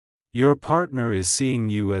Your partner is seeing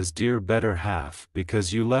you as dear better half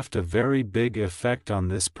because you left a very big effect on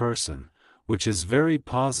this person, which is very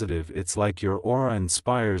positive. It's like your aura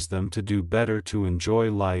inspires them to do better, to enjoy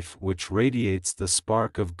life, which radiates the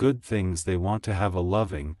spark of good things. They want to have a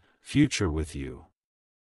loving future with you.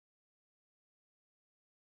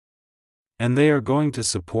 And they are going to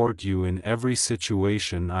support you in every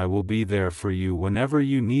situation. I will be there for you whenever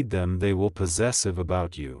you need them. They will possessive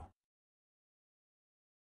about you.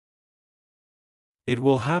 It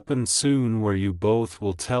will happen soon where you both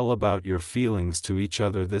will tell about your feelings to each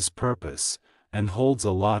other. This purpose, and holds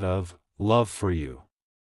a lot of love for you.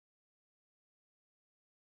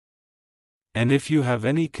 And if you have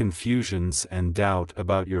any confusions and doubt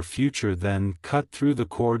about your future, then cut through the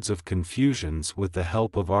cords of confusions with the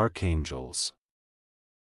help of archangels.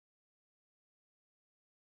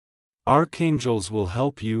 Archangels will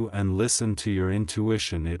help you and listen to your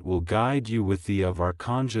intuition. It will guide you with the of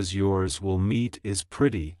archangels. Yours will meet is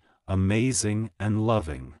pretty, amazing and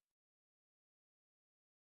loving.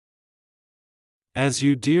 As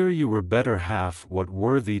you dear you were better half, what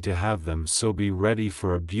worthy to have them, so be ready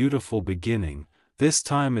for a beautiful beginning. This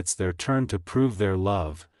time it's their turn to prove their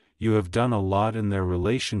love. You have done a lot in their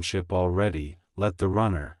relationship already. Let the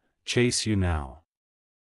runner chase you now.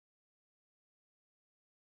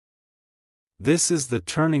 This is the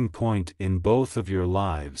turning point in both of your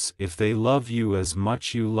lives. If they love you as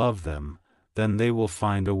much you love them, then they will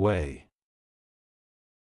find a way.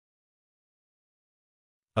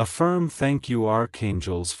 Affirm, thank you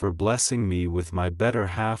archangels for blessing me with my better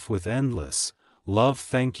half with endless love.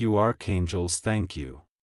 Thank you archangels, thank you.